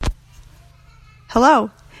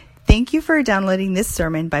Hello. Thank you for downloading this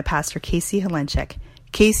sermon by Pastor Casey Helenchek.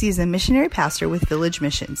 Casey is a missionary pastor with Village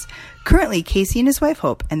Missions. Currently, Casey and his wife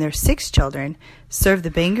Hope and their 6 children serve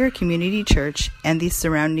the Bangor Community Church and the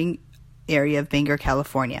surrounding area of Bangor,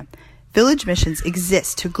 California. Village Missions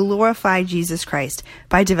exists to glorify Jesus Christ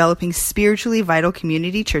by developing spiritually vital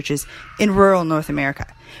community churches in rural North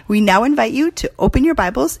America. We now invite you to open your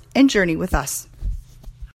Bibles and journey with us.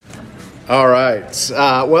 All right.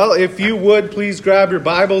 Well, if you would, please grab your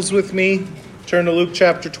Bibles with me. Turn to Luke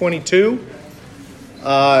chapter 22.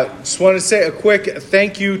 Just want to say a quick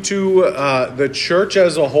thank you to the church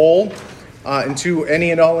as a whole and to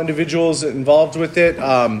any and all individuals involved with it.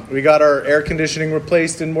 We got our air conditioning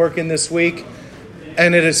replaced and working this week,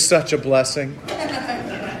 and it is such a blessing.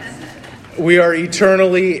 We are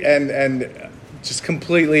eternally and just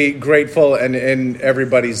completely grateful and in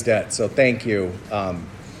everybody's debt. So thank you.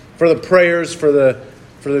 For the prayers, for the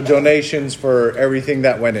donations, for everything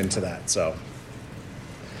that went into that. So,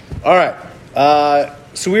 all right.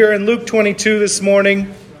 So we are in Luke 22 this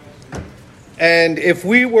morning. And if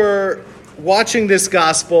we were watching this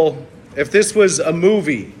gospel, if this was a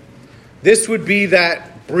movie, this would be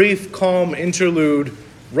that brief, calm interlude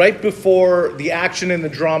right before the action and the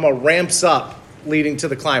drama ramps up, leading to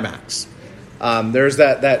the climax. There's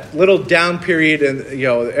that little down period, and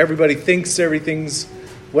everybody thinks everything's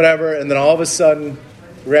whatever, and then all of a sudden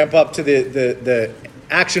ramp up to the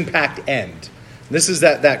action-packed end. This is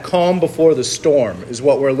that calm before the storm is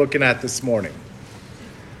what we're looking at this morning.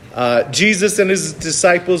 Jesus and his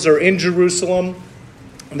disciples are in Jerusalem.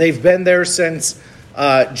 They've been there since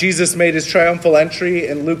Jesus made his triumphal entry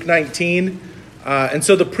in Luke 19. And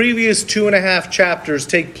so the previous 2.5 chapters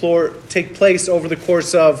take place over the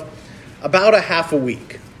course of about a half a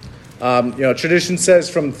week. Tradition says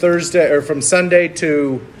from Sunday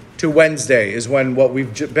to Wednesday is when what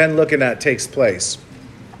we've been looking at takes place.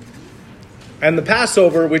 And the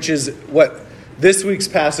Passover, which is what this week's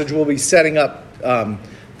passage will be setting up,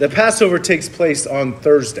 the Passover takes place on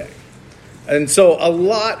Thursday. And so a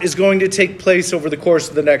lot is going to take place over the course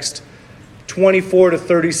of the next 24 to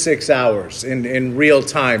 36 hours in real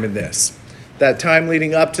time in this. That time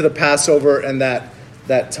leading up to the Passover and that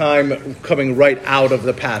time coming right out of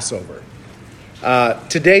the Passover.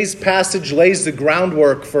 Today's passage lays the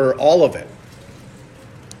groundwork for all of it.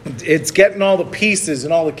 It's getting all the pieces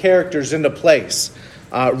and all the characters into place,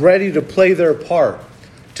 ready to play their part,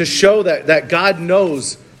 to show that God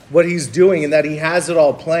knows what he's doing and that he has it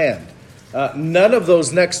all planned. None of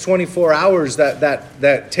those next 24 hours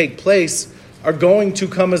that take place are going to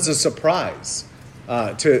come as a surprise.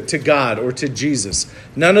 To God or to Jesus.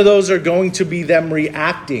 None of those are going to be them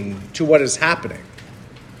reacting to what is happening.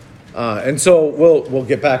 And so we'll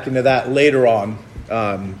get back into that later on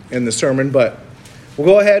in the sermon. But we'll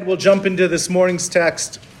go ahead. We'll jump into this morning's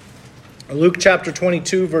text. Luke chapter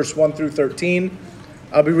 22, verse 1 through 13.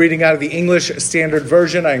 I'll be reading out of the English Standard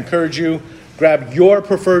Version. I encourage you, grab your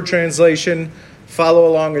preferred translation. Follow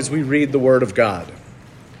along as we read the Word of God.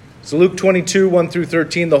 So Luke 22, 1 through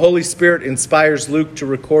 13, the Holy Spirit inspires Luke to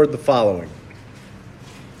record the following.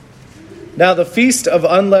 Now the feast of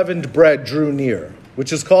unleavened bread drew near,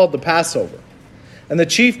 which is called the Passover. And the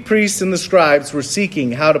chief priests and the scribes were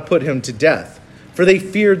seeking how to put him to death, for they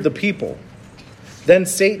feared the people. Then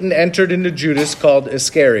Satan entered into Judas, called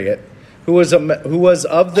Iscariot, who was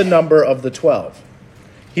of the number of the 12.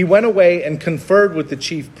 He went away and conferred with the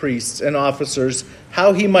chief priests and officers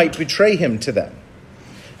how he might betray him to them.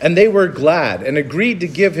 And they were glad and agreed to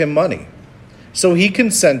give him money. So he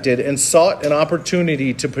consented and sought an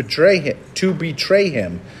opportunity to betray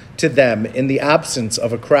him to them in the absence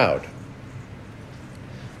of a crowd.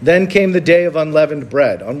 Then came the day of unleavened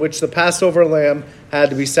bread, on which the Passover lamb had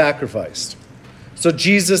to be sacrificed. So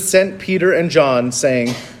Jesus sent Peter and John,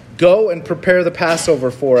 saying, "Go and prepare the Passover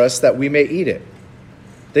for us, that we may eat it."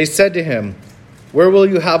 They said to him, "Where will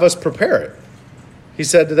you have us prepare it?" He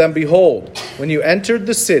said to them, "Behold, when you entered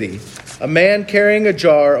the city, a man carrying a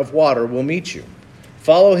jar of water will meet you.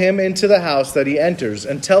 Follow him into the house that he enters,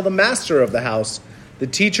 and tell the master of the house, 'The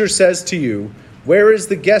teacher says to you, where is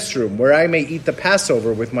the guest room where I may eat the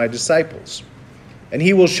Passover with my disciples?' And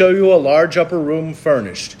he will show you a large upper room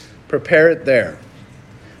furnished. Prepare it there."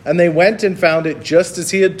 And they went and found it just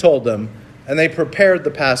as he had told them, and they prepared the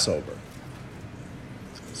Passover.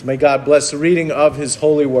 So may God bless the reading of his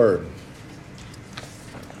holy word.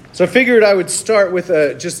 So I figured I would start with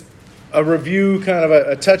just a review, kind of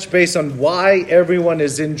a touch base on why everyone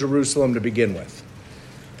is in Jerusalem to begin with.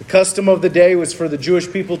 The custom of the day was for the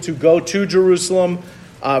Jewish people to go to Jerusalem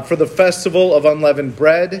for the festival of unleavened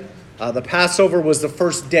bread. The Passover was the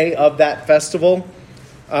first day of that festival.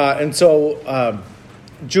 And so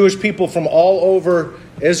Jewish people from all over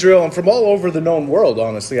Israel and from all over the known world,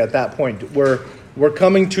 honestly, at that point, were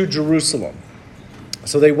coming to Jerusalem.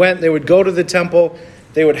 So they would go to the temple,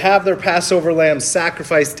 they would have their Passover lambs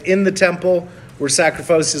sacrificed in the temple where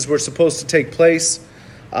sacrifices were supposed to take place.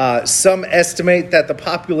 Some estimate that the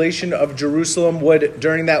population of Jerusalem would,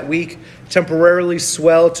 during that week, temporarily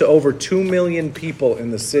swell to over 2 million people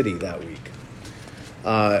in the city that week.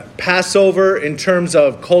 Passover, in terms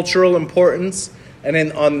of cultural importance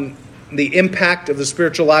and on the impact of the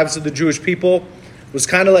spiritual lives of the Jewish people, was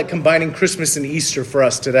kind of like combining Christmas and Easter for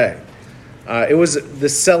us today. It was the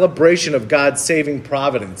celebration of God's saving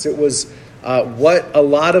providence. It was what a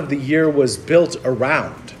lot of the year was built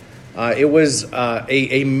around. It was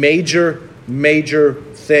a major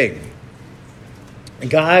thing.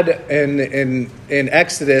 God in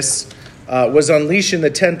Exodus was unleashing the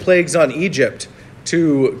 10 plagues on Egypt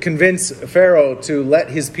to convince Pharaoh to let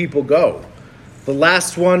his people go. The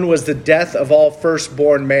last one was the death of all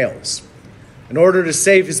firstborn males. In order to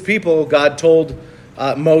save his people, God told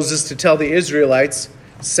Moses to tell the Israelites,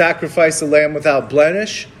 sacrifice a lamb without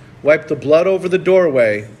blemish, wipe the blood over the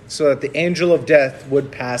doorway so that the angel of death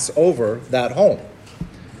would pass over that home.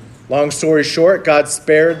 Long story short, God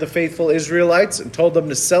spared the faithful Israelites and told them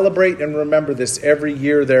to celebrate and remember this every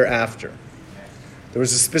year thereafter. There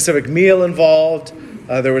was a specific meal involved.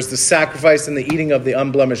 There was the sacrifice and the eating of the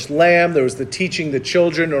unblemished lamb. There was the teaching the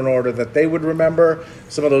children in order that they would remember.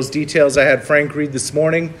 Some of those details I had Frank read this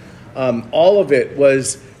morning. All of it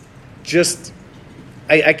was just,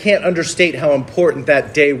 I can't understate how important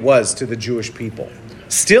that day was to the Jewish people.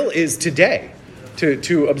 Still is today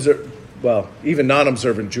to observe, well, even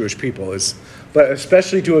non-observant Jewish people is, but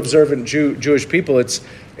especially to observant Jewish people,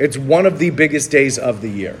 it's one of the biggest days of the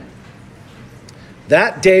year.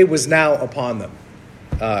 That day was now upon them,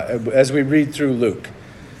 as we read through Luke.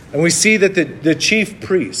 And we see that the chief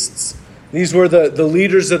priests, these were the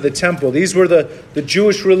leaders of the temple. These were the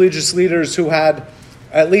Jewish religious leaders who had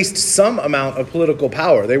at least some amount of political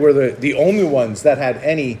power. They were the only ones that had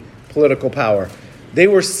any political power. They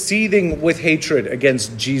were seething with hatred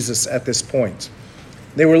against Jesus at this point.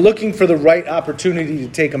 They were looking for the right opportunity to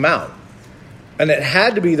take him out. And it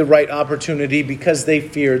had to be the right opportunity because they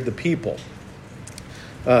feared the people.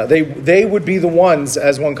 They would be the ones,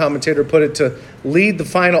 as one commentator put it, to lead the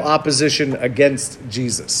final opposition against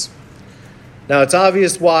Jesus. Now, it's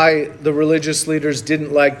obvious why the religious leaders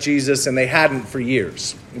didn't like Jesus, and they hadn't for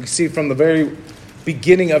years. You can see from the very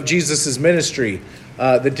beginning of Jesus' ministry,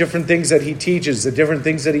 the different things that he teaches, the different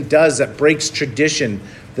things that he does that breaks tradition,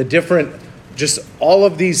 just all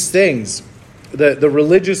of these things. The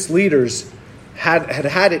religious leaders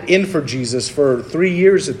had it in for Jesus for 3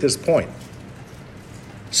 years at this point.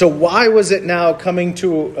 So why was it now coming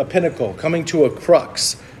to a pinnacle, coming to a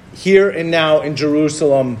crux, here and now in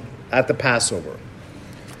Jerusalem at the Passover?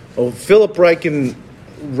 Well, Philip Ryken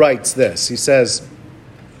writes this. He says,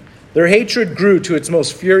 their hatred grew to its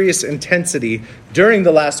most furious intensity during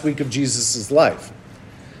the last week of Jesus' life.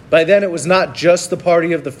 By then, it was not just the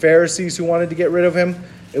party of the Pharisees who wanted to get rid of him.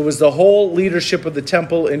 It was the whole leadership of the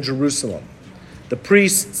temple in Jerusalem, the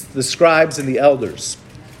priests, the scribes, and the elders.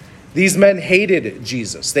 These men hated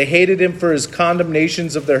Jesus. They hated him for his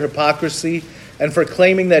condemnations of their hypocrisy and for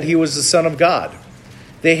claiming that he was the Son of God.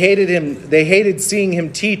 They hated him. They hated seeing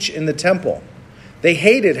him teach in the temple. They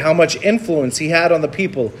hated how much influence he had on the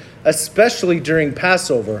people, especially during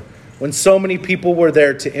Passover, when so many people were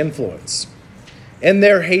there to influence. In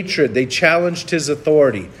their hatred, they challenged his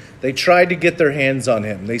authority. They tried to get their hands on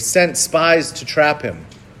him. They sent spies to trap him.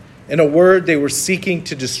 In a word, they were seeking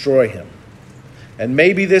to destroy him. And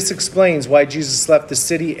maybe this explains why Jesus left the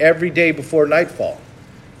city every day before nightfall.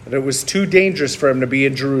 That it was too dangerous for him to be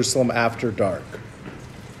in Jerusalem after dark.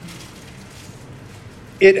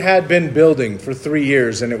 It had been building for 3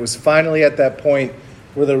 years, and it was finally at that point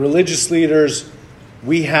where the religious leaders,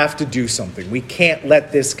 we have to do something. We can't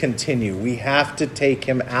let this continue. We have to take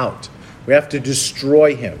him out. We have to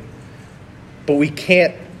destroy him. But we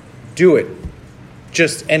can't do it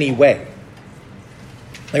just any way.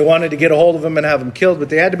 They wanted to get a hold of him and have him killed, but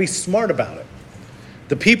they had to be smart about it.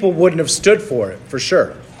 The people wouldn't have stood for it, for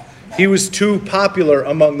sure. He was too popular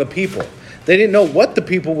among the people. They didn't know what the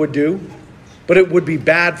people would do, but it would be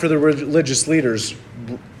bad for the religious leaders,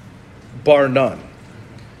 bar none.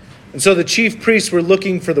 And so the chief priests were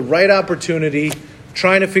looking for the right opportunity,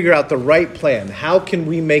 trying to figure out the right plan. How can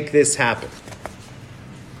we make this happen?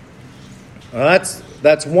 Well,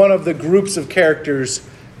 that's one of the groups of characters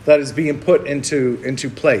that is being put into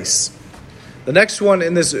place. The next one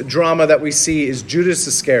in this drama that we see is Judas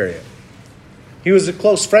Iscariot. He was a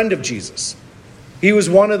close friend of Jesus. He was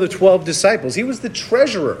one of the 12 disciples. He was the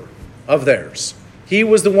treasurer of theirs. He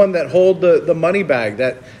was the one that held the money bag,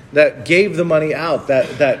 that gave the money out,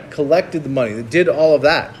 that collected the money, that did all of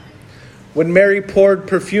that. When Mary poured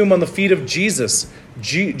perfume on the feet of Jesus,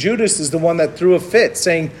 Judas is the one that threw a fit,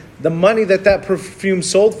 saying the money that perfume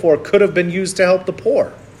sold for could have been used to help the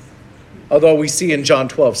poor. Although we see in John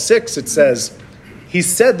 12:6, it says, he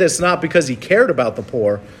said this not because he cared about the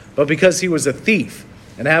poor, but because he was a thief.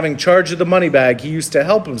 And having charge of the money bag, he used to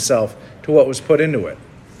help himself to what was put into it.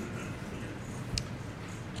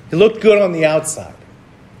 He looked good on the outside.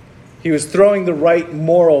 He was throwing the right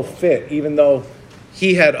moral fit, even though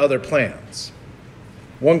he had other plans.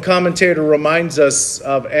 One commentator reminds us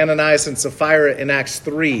of Ananias and Sapphira in Acts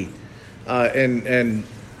 3, and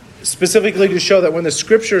specifically to show that when the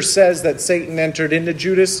scripture says that Satan entered into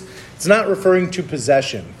Judas, it's not referring to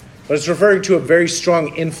possession, but it's referring to a very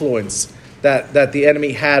strong influence that the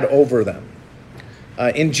enemy had over them.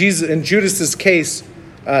 In Judas's case,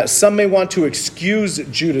 some may want to excuse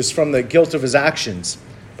Judas from the guilt of his actions,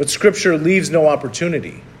 but scripture leaves no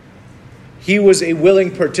opportunity. He was a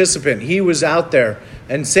willing participant. He was out there,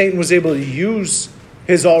 and Satan was able to use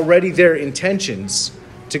his already there intentions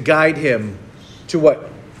to guide him to what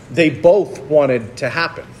they both wanted to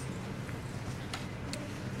happen.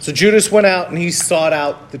 So Judas went out and he sought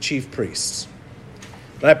out the chief priests.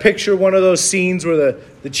 And I picture one of those scenes where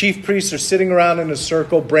the chief priests are sitting around in a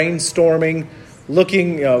circle, brainstorming,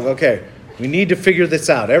 looking, okay, we need to figure this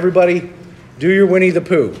out. Everybody, do your Winnie the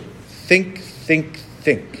Pooh. Think, think,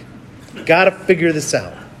 think. Got to figure this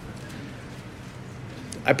out.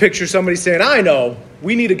 I picture somebody saying, I know,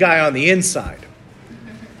 we need a guy on the inside.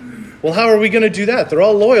 Well, how are we going to do that? They're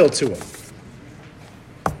all loyal to him.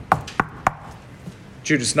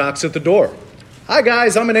 Judas knocks at the door. Hi,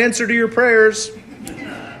 guys, I'm an answer to your prayers.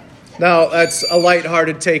 Now, that's a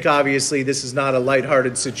lighthearted take, obviously. This is not a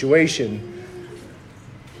lighthearted situation.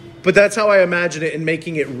 But that's how I imagine it in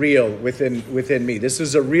making it real within me. This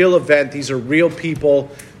is a real event. These are real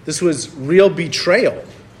people. This was real betrayal.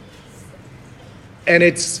 And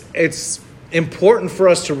it's important for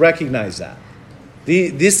us to recognize that.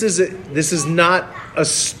 This is not a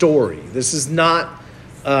story. This is not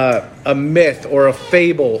a myth or a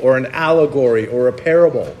fable or an allegory or a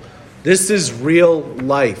parable. This is real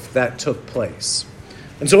life that took place.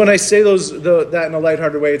 And so when I say that in a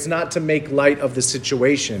lighthearted way, it's not to make light of the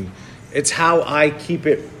situation. It's how I keep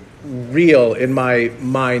it real in my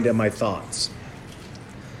mind and my thoughts.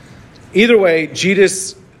 Either way,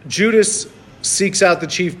 Judas seeks out the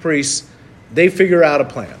chief priests. They figure out a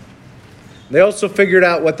plan. They also figured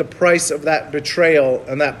out what the price of that betrayal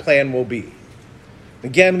and that plan will be.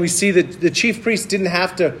 Again, we see that the chief priests didn't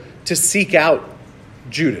have to seek out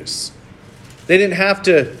Judas. They didn't have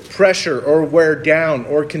to pressure or wear down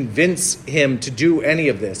or convince him to do any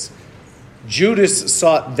of this. Judas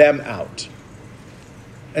sought them out.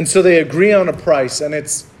 And so they agree on a price, and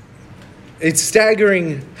it's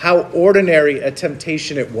staggering how ordinary a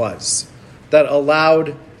temptation it was that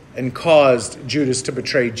allowed and caused Judas to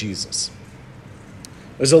betray Jesus.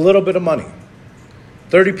 There's a little bit of money,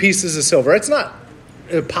 30 pieces of silver. It's not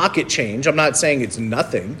a pocket change. I'm not saying it's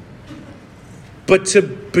nothing. But to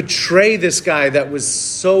betray this guy that was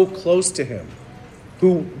so close to him,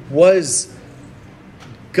 who was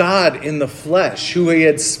God in the flesh, who he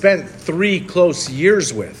had spent 3 close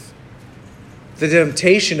years with, the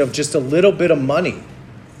temptation of just a little bit of money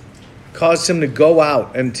caused him to go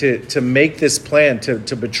out and to make this plan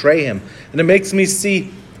to betray him. And it makes me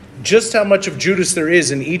see just how much of Judas there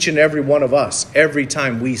is in each and every one of us every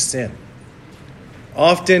time we sin.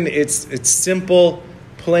 Often it's simple,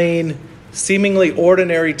 plain, seemingly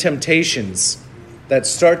ordinary temptations that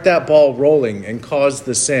start that ball rolling and cause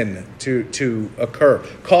the sin to occur,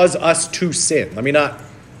 cause us to sin. Let me not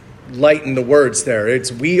lighten the words there.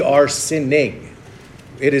 It's we are sinning.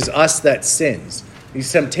 It is us that sins.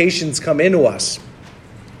 These temptations come into us.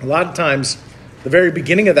 A lot of times, the very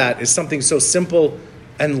beginning of that is something so simple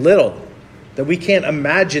and little that we can't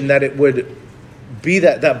imagine that it would be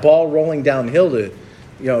that ball rolling downhill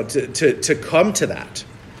to come to that.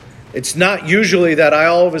 It's not usually that I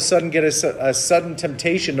all of a sudden get a sudden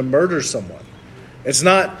temptation to murder someone. It's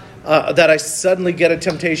not that I suddenly get a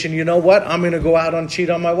temptation, you know what, I'm going to go out and cheat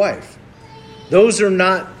on my wife. Those are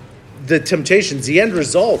not the temptations. The end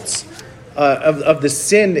results of the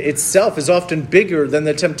sin itself is often bigger than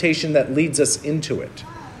the temptation that leads us into it.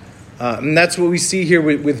 And that's what we see here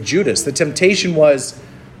with Judas. The temptation was,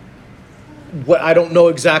 I don't know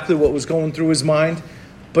exactly what was going through his mind,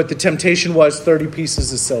 but the temptation was 30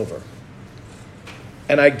 pieces of silver.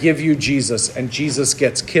 And I give you Jesus, and Jesus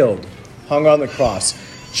gets killed, hung on the cross.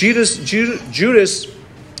 Judas,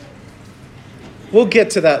 we'll get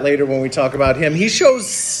to that later when we talk about him. He shows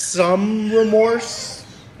some remorse,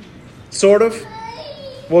 sort of.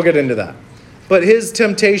 We'll get into that. But his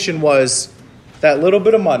temptation was that little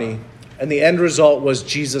bit of money, and the end result was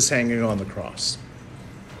Jesus hanging on the cross.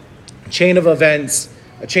 A chain of events,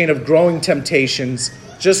 a chain of growing temptations,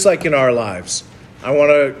 just like in our lives. I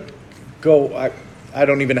want to go, I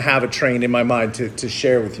don't even have a train in my mind to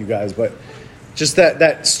share with you guys, but just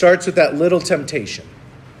that starts with that little temptation.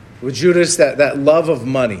 With Judas, that love of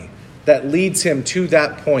money that leads him to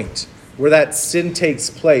that point where that sin takes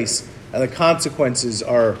place and the consequences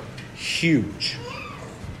are huge.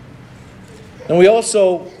 And we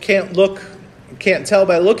also can't tell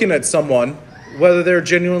by looking at someone whether they're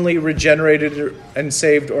genuinely regenerated and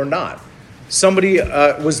saved or not. Somebody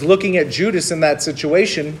was looking at Judas in that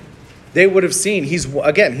situation, they would have seen he's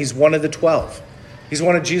one of the 12. He's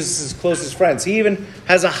one of Jesus' closest friends. He even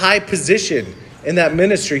has a high position in that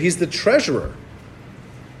ministry. He's the treasurer.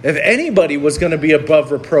 If anybody was going to be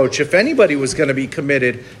above reproach, if anybody was going to be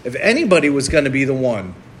committed, if anybody was going to be the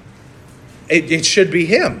one, it should be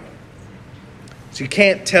him. So you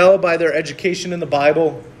can't tell by their education in the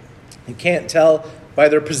Bible. You can't tell by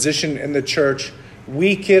their position in the church.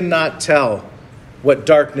 We cannot tell what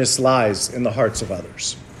darkness lies in the hearts of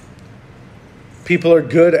others. People are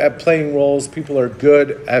good at playing roles. People are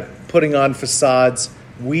good at putting on facades.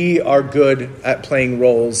 We are good at playing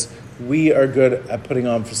roles. We are good at putting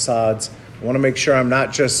on facades. I want to make sure I'm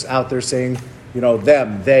not just out there saying,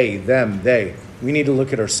 them, they. We need to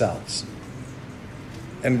look at ourselves.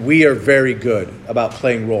 And we are very good about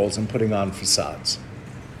playing roles and putting on facades.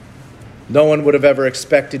 No one would have ever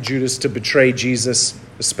expected Judas to betray Jesus,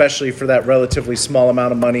 especially for that relatively small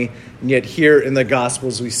amount of money. And yet here in the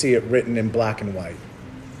Gospels, we see it written in black and white.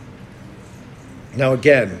 Now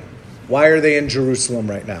again, why are they in Jerusalem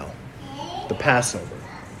right now? The Passover.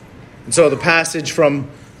 And so the passage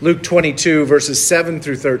from Luke 22, verses 7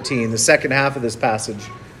 through 13, the second half of this passage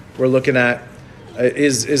we're looking at,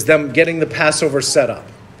 is them getting the Passover set up.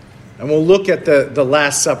 And we'll look at the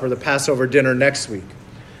Last Supper, the Passover dinner next week.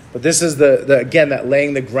 But this is again, that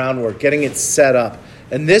laying the groundwork, getting it set up.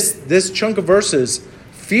 And this chunk of verses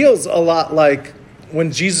feels a lot like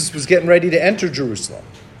when Jesus was getting ready to enter Jerusalem.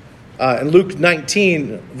 In Luke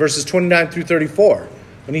 19, verses 29 through 34,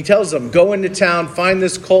 when he tells them, go into town, find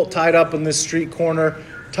this colt tied up in this street corner,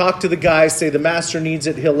 talk to the guy, say the master needs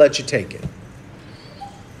it, he'll let you take it.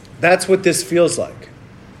 That's what this feels like.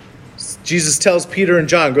 Jesus tells Peter and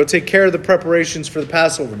John, go take care of the preparations for the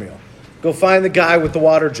Passover meal. Go find the guy with the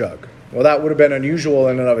water jug. Well, that would have been unusual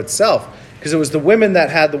in and of itself, because it was the women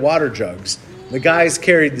that had the water jugs. The guys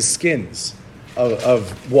carried the skins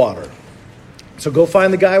of water. So go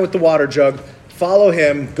find the guy with the water jug, follow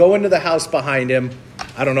him, go into the house behind him.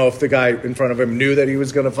 I don't know if the guy in front of him knew that he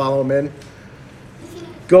was going to follow him in.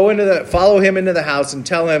 Follow him into the house and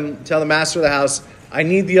tell the master of the house, I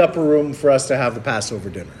need the upper room for us to have the Passover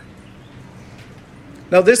dinner.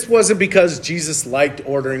 Now, this wasn't because Jesus liked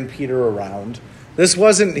ordering Peter around. This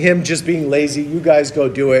wasn't him just being lazy, you guys go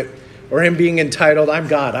do it, or him being entitled, I'm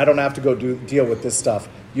God, I don't have to go deal with this stuff.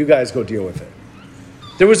 You guys go deal with it.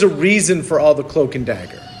 There was a reason for all the cloak and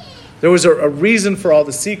dagger. There was a reason for all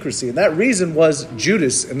the secrecy, and that reason was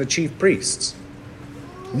Judas and the chief priests.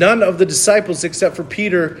 None of the disciples except for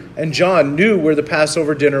Peter and John knew where the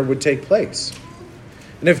Passover dinner would take place.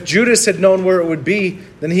 And if Judas had known where it would be,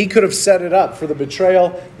 then he could have set it up for the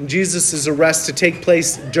betrayal and Jesus' arrest to take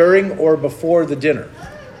place during or before the dinner.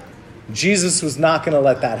 Jesus was not going to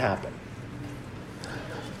let that happen.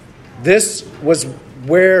 This was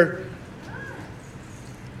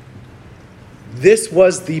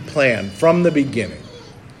the plan from the beginning.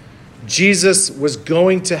 Jesus was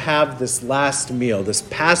going to have this last meal, this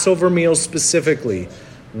Passover meal specifically,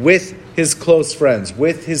 with his close friends,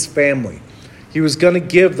 with his family. He was going to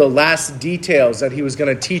give the last details that he was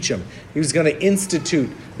going to teach them. He was going to institute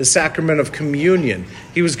the sacrament of communion.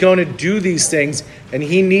 He was going to do these things, and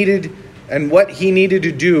what he needed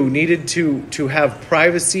to do needed to have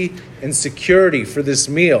privacy and security for this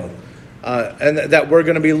meal, and that we're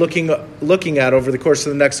going to be looking at over the course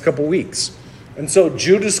of the next couple weeks. And so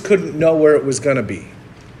Judas couldn't know where it was going to be.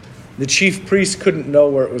 The chief priest couldn't know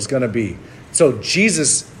where it was going to be. So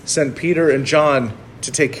Jesus sent Peter and John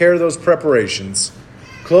to take care of those preparations.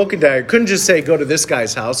 Cloak and dagger. Couldn't just say, go to this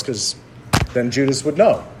guy's house, because then Judas would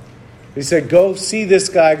know. He said, go see this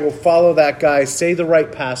guy, go follow that guy, say the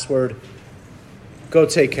right password, go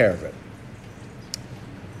take care of it.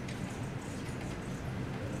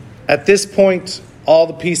 At this point, all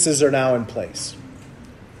the pieces are now in place.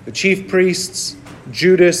 The chief priests,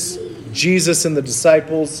 Judas, Jesus and the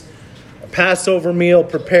disciples, a Passover meal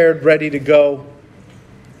prepared, ready to go.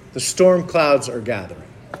 The storm clouds are gathering.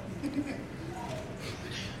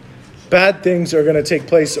 Bad things are going to take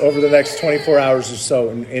place over the next 24 hours or so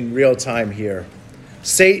in real time here.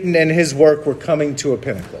 Satan and his work were coming to a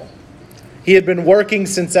pinnacle. He had been working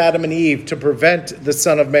since Adam and Eve to prevent the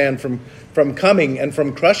Son of Man from coming and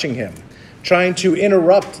from crushing him, trying to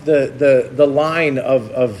interrupt the line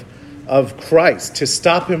of Christ, to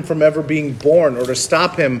stop him from ever being born, or to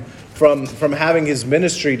stop him from having his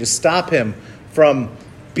ministry, to stop him from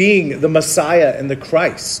being the Messiah and the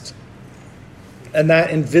Christ. And that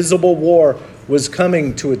invisible war was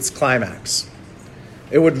coming to its climax.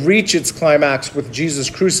 It would reach its climax with Jesus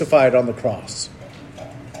crucified on the cross,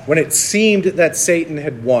 when it seemed that Satan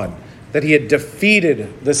had won, that he had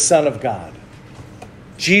defeated the Son of God.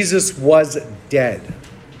 Jesus was dead.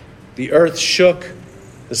 The earth shook.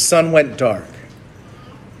 The sun went dark.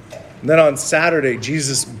 And then on Saturday,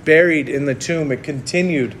 Jesus buried in the tomb. It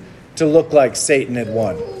continued to look like Satan had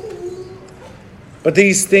won. But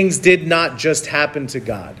these things did not just happen to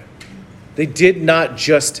God. They did not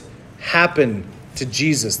just happen to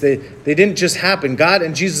Jesus. They didn't just happen. God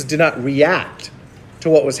and Jesus did not react to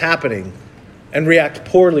what was happening and react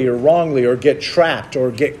poorly or wrongly or get trapped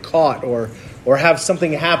or get caught or have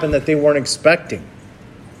something happen that they weren't expecting.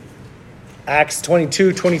 Acts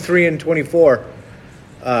 22, 23, and 24,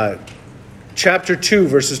 chapter 2,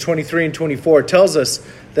 verses 23 and 24 tells us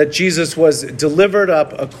that Jesus was delivered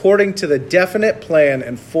up according to the definite plan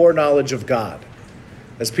and foreknowledge of God.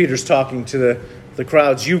 As Peter's talking to the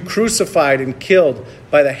crowds, you crucified and killed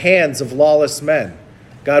by the hands of lawless men.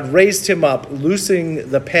 God raised him up, loosing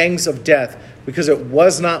the pangs of death, because it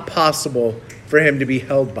was not possible for him to be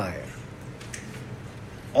held by it.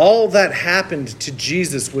 All that happened to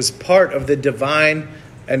Jesus was part of the divine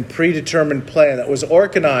and predetermined plan that was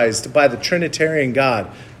organized by the Trinitarian God,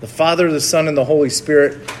 the Father, the Son, and the Holy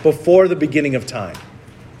Spirit, before the beginning of time.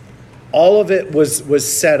 All of it was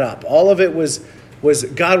set up. All of it was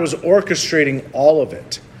God was orchestrating all of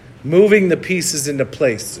it, moving the pieces into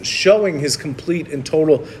place, showing his complete and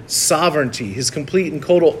total sovereignty, his complete and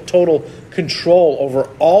total control over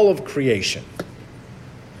all of creation.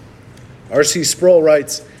 R.C. Sproul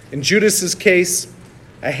writes, in Judas's case,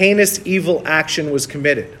 a heinous evil action was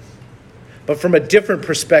committed. But from a different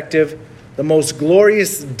perspective, the most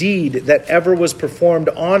glorious deed that ever was performed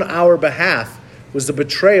on our behalf was the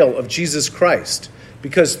betrayal of Jesus Christ,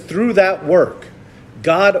 because through that work,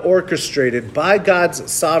 God orchestrated by God's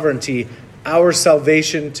sovereignty our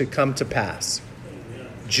salvation to come to pass.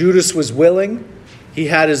 Judas was willing. He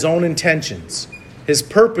had his own intentions. His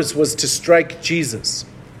purpose was to strike Jesus.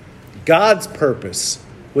 God's purpose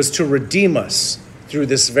was to redeem us through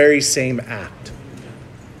this very same act.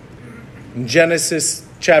 In Genesis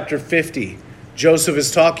chapter 50, Joseph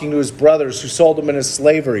is talking to his brothers who sold him into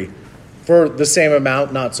slavery for the same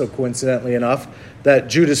amount, not so coincidentally enough, that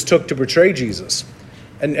Judas took to betray Jesus.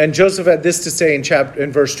 And Joseph had this to say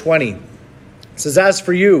in verse 20. It says, as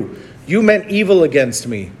for you, you meant evil against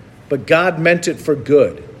me, but God meant it for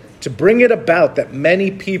good, to bring it about that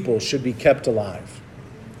many people should be kept alive.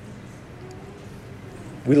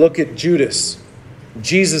 We look at Judas.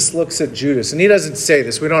 Jesus looks at Judas, and he doesn't say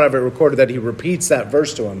this. We don't have it recorded that he repeats that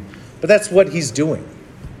verse to him, but that's what he's doing.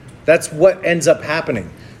 That's what ends up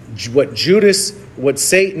happening. What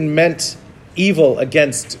Satan meant evil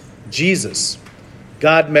against Jesus,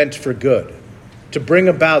 God meant for good, to bring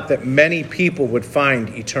about that many people would find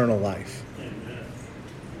eternal life.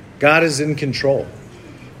 God is in control,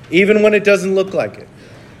 even when it doesn't look like it,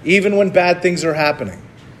 even when bad things are happening,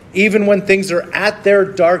 even when things are at their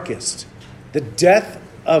darkest. The death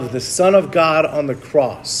of the Son of God on the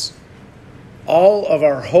cross, all of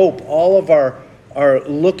our hope, all of our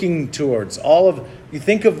looking towards, you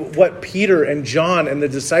think of what Peter and John and the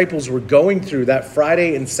disciples were going through that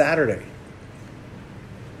Friday and Saturday.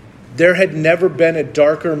 There had never been a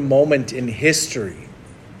darker moment in history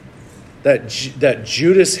that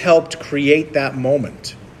Judas helped create that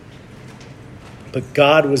moment. But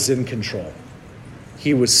God was in control.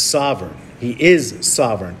 He was sovereign. He is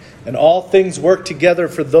sovereign. And all things work together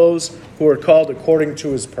for those who are called according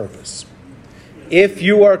to his purpose. If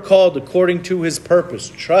you are called according to his purpose,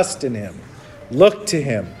 trust in him. Look to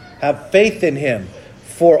him. Have faith in him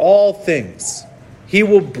for all things. He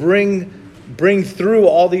will bring through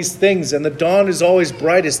all these things. And the dawn is always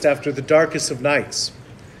brightest after the darkest of nights.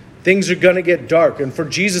 Things are going to get dark. And for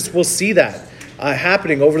Jesus, we'll see that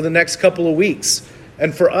happening over the next couple of weeks.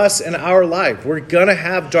 And for us in our life, we're going to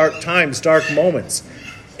have dark times, dark moments.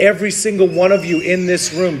 Every single one of you in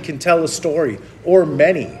this room can tell a story, or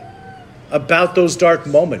many, about those dark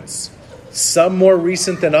moments. some more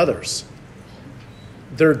recent than others.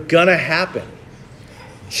 They're gonna happen.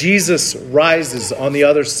 Jesus rises on the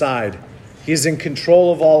other side. He's in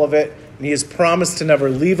control of all of it, and he has promised to never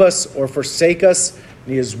leave us or forsake us.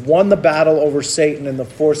 And he has won the battle over Satan and the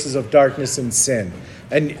forces of darkness and sin.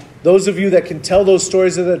 And those of you that can tell those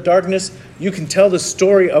stories of the darkness, you can tell the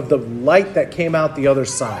story of the light that came out the other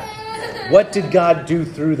side. What did God do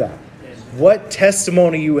through that? What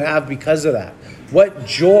testimony you have because of that? What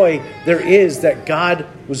joy there is that God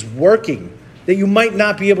was working that you might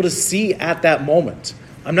not be able to see at that moment.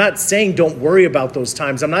 I'm not saying don't worry about those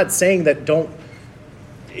times. I'm not saying that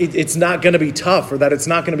it's not going to be tough or that it's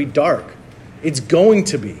not going to be dark. It's going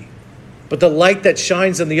to be. But the light that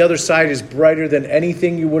shines on the other side is brighter than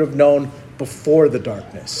anything you would have known before the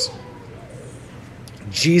darkness.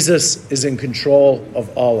 Jesus is in control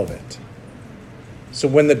of all of it. So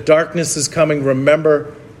when the darkness is coming,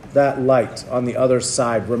 remember that light on the other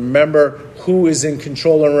side. Remember who is in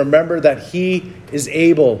control, and remember that he is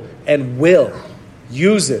able and will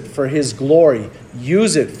use it for his glory.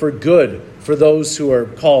 Use it for good for those who are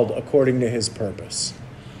called according to his purpose.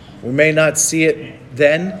 We may not see it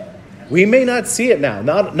then. We may not see it now.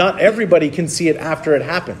 Not everybody can see it after it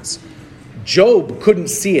happens. Job couldn't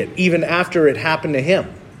see it even after it happened to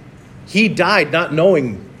him. He died not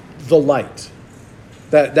knowing the light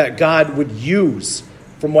that God would use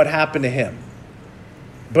from what happened to him.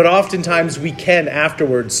 But oftentimes we can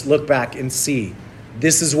afterwards look back and see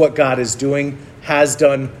this is what God is doing, has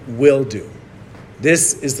done, will do.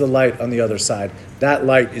 This is the light on the other side. That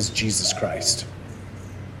light is Jesus Christ.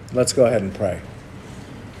 Let's go ahead and pray.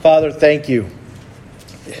 Father, thank you.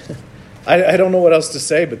 I don't know what else to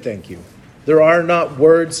say, but thank you. There are not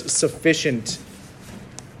words sufficient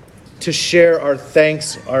to share our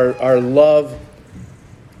thanks, our love,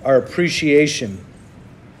 our appreciation.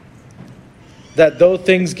 That though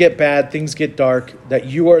things get bad, things get dark, that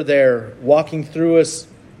you are there walking through us,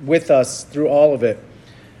 with us through all of it,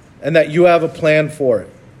 and that you have a plan for it.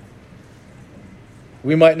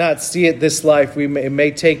 We might not see it this life. It may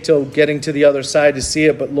take till getting to the other side to see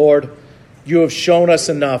it, but Lord, you have shown us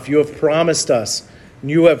enough. You have promised us, and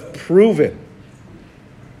you have proven.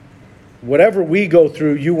 Whatever we go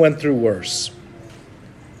through, you went through worse.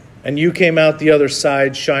 And you came out the other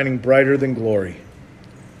side shining brighter than glory.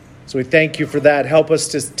 So we thank you for that. Help us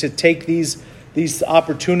to take these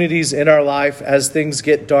opportunities in our life as things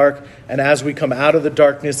get dark and as we come out of the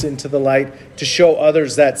darkness into the light, to show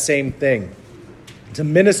others that same thing, to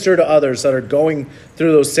minister to others that are going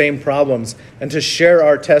through those same problems, and to share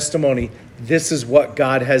our testimony. This is what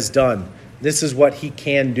God has done. This is what he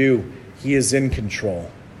can do. He is in control.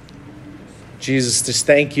 Jesus, just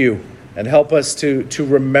thank you, and help us to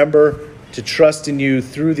remember to trust in you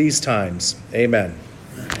through these times. Amen.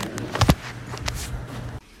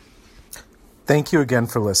 Thank you again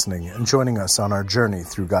for listening and joining us on our journey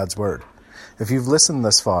through God's Word. If you've listened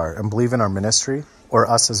this far and believe in our ministry or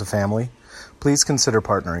us as a family, please consider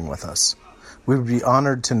partnering with us. We would be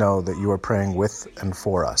honored to know that you are praying with and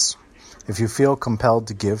for us. If you feel compelled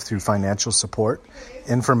to give through financial support,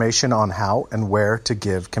 information on how and where to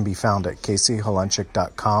give can be found at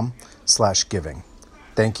caseyhalunchik.com/giving.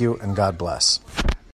 Thank you and God bless.